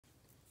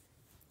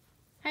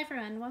Hi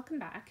everyone, welcome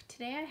back.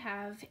 Today I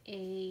have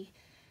a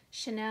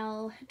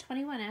Chanel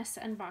 21S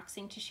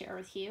unboxing to share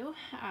with you.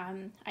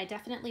 I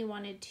definitely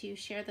wanted to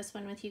share this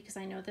one with you because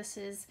I know this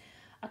is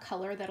a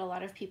color that a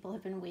lot of people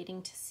have been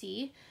waiting to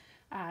see.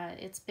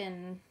 It's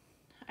been,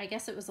 I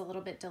guess it was a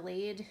little bit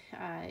delayed.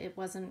 It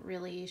wasn't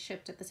really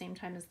shipped at the same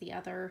time as the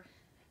other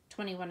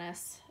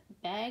 21S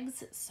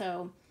bags,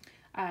 so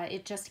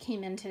it just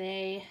came in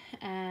today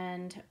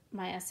and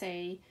my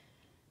SA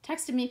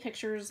texted me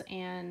pictures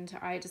and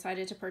I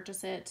decided to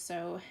purchase it.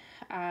 So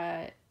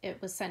it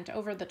was sent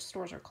over. The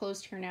stores are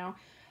closed here now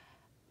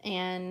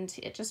and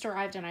it just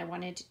arrived and I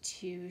wanted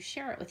to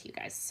share it with you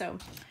guys. So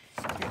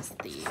here's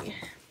the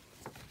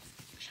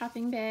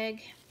shopping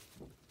bag.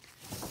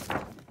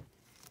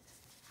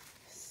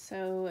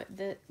 So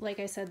like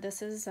I said,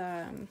 this is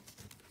an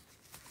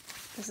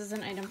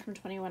item from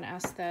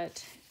 21S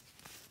that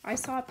I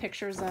saw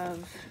pictures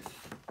of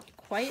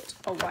quite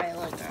a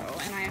while ago,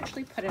 and I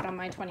actually put it on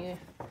my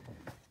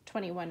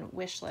 2021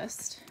 wish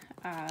list,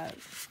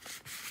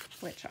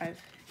 which I've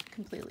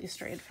completely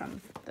strayed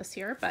from this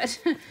year, but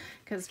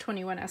because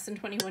 21S and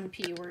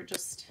 21P were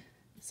just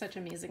such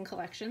amazing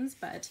collections,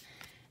 but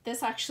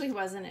this actually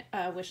wasn't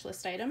a wish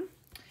list item.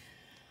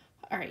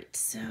 All right,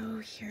 so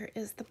here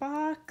is the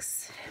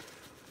box.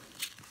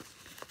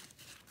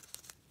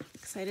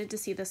 Excited to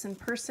see this in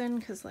person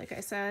because, like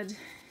I said,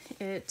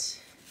 it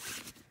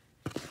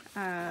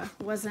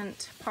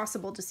wasn't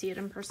possible to see it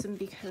in person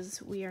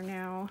because we are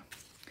now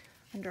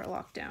under a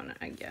lockdown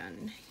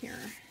again here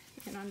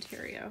in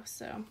Ontario.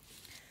 So, all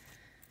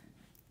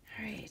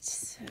right,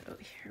 so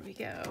here we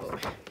go.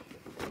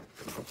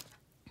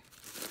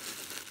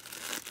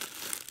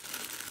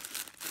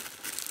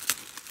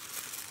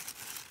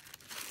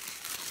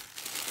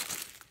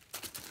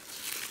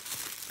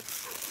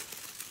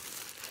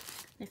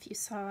 If you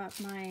saw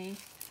my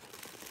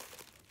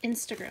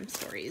Instagram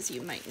stories,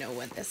 you might know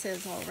what this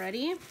is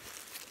already.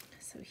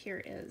 So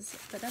here is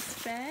the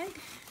dust bag.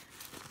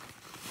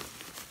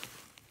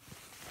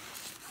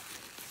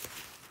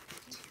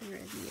 To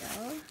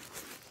reveal.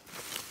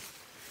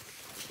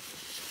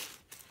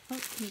 Oh,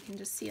 you can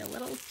just see a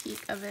little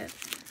peek of it.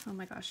 Oh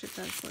my gosh, it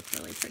does look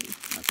really pretty.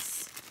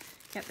 Let's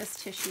get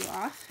this tissue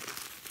off.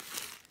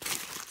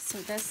 So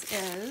this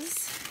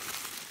is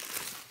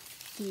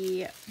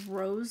the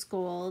rose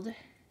gold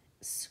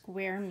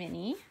square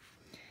mini.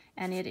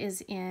 And it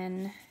is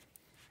in,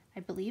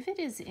 I believe it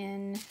is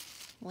in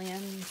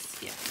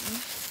lambskin,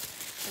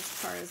 as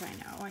far as I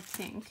know, I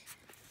think.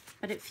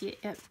 But it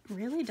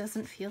really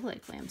doesn't feel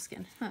like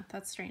lambskin. Huh,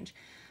 that's strange.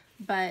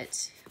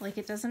 But like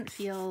it doesn't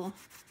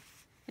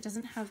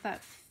have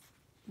that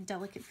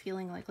delicate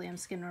feeling like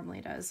lambskin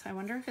normally does. I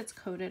wonder if it's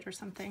coated or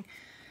something.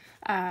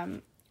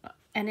 And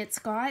it's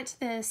got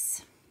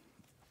this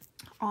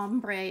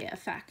ombre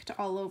effect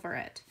all over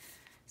it.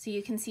 So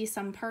you can see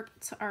some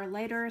parts are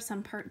lighter,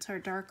 some parts are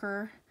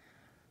darker.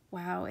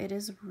 Wow, it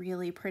is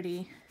really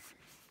pretty.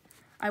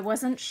 I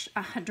wasn't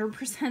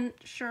 100%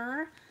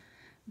 sure,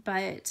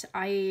 but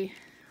I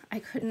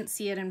couldn't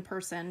see it in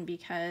person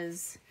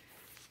because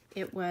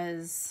it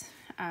was,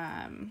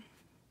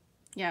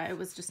 yeah, it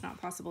was just not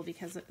possible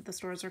because the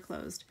stores are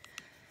closed.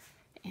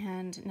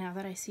 And now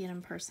that I see it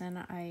in person,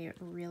 I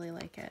really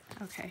like it.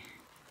 Okay,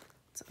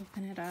 let's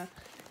open it up.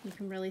 You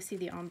can really see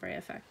the ombre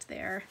effect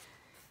there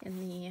in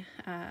the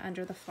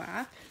under the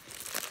flap.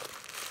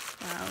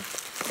 Wow.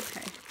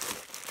 Okay.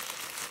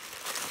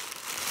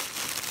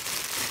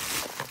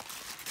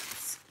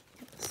 Let's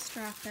get the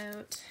strap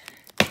out.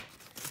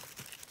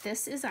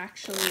 This is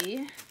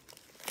actually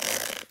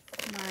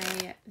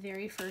my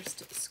very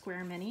first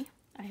square mini.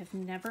 I have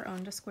never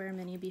owned a square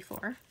mini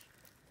before.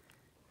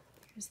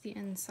 Here's the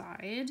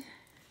inside.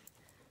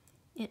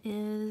 It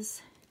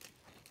is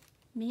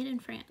made in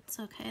France.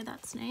 Okay,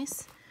 that's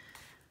nice.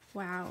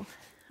 Wow.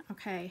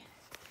 Okay.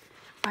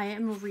 I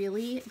am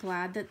really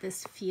glad that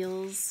this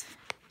feels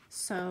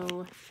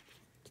so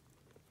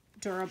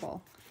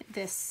durable.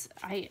 This,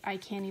 I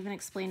can't even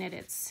explain it.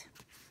 It's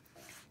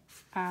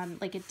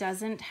like it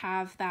doesn't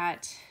have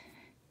that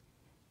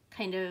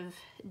kind of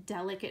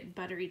delicate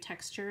buttery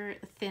texture,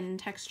 thin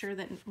texture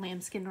that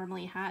lambskin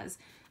normally has.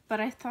 But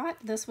I thought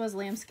this was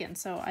lambskin,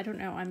 so I don't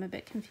know. I'm a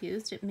bit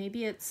confused.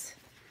 Maybe it's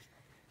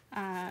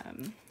a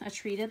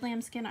treated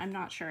lambskin. I'm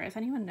not sure. If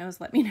anyone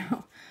knows, let me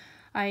know.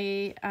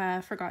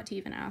 I forgot to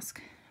even ask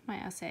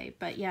my SA,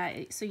 but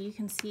yeah, so you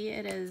can see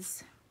it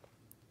is,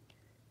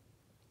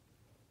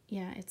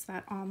 yeah, it's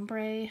that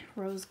ombre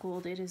rose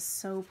gold. It is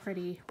so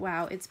pretty.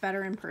 Wow, it's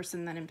better in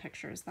person than in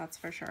pictures, that's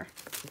for sure.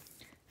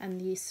 And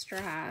the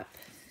strap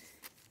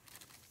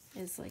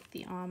is like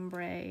the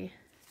ombre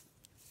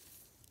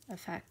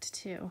effect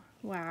too.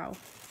 Wow,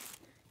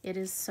 it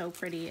is so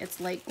pretty. It's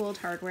light gold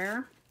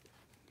hardware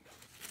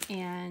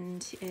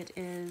and it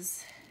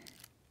is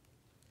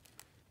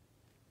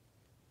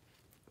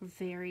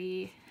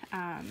very,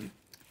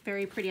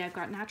 very pretty. I've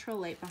got natural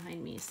light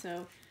behind me,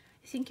 so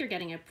I think you're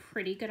getting a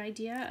pretty good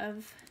idea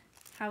of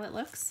how it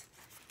looks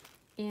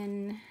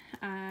in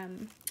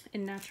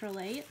natural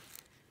light.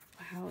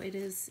 Wow,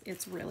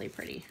 it's really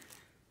pretty.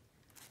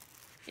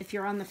 if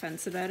you're on the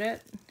fence about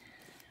it,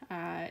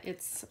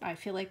 I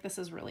feel like this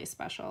is really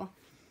special.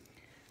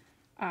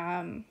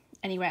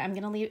 Anyway, I'm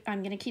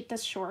gonna keep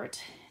this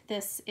short.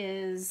 This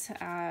is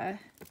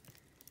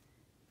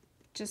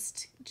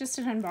just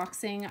an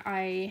unboxing.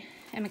 I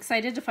am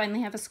excited to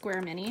finally have a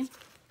square mini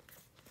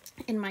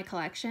in my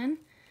collection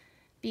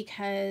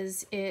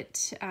because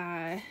it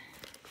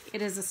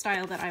is a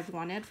style that I've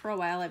wanted for a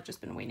while. I've just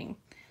been waiting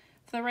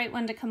for the right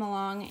one to come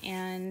along,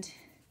 and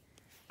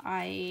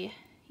I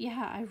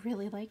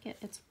really like it.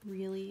 It's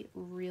really,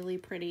 really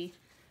pretty.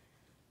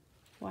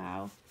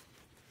 Wow.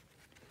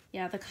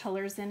 Yeah, the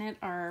colors in it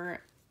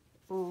are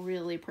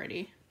really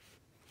pretty.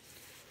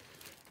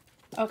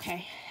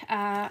 Okay,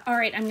 all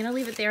right, I'm gonna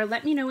leave it there.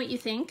 Let me know what you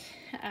think.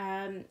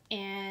 And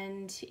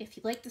if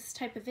you like this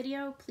type of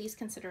video, please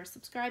consider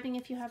subscribing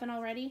if you haven't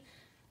already,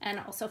 and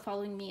also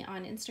following me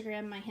on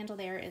Instagram. My handle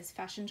there is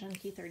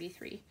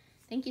FashionJunkie33.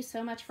 Thank you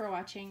so much for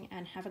watching,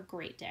 and have a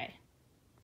great day.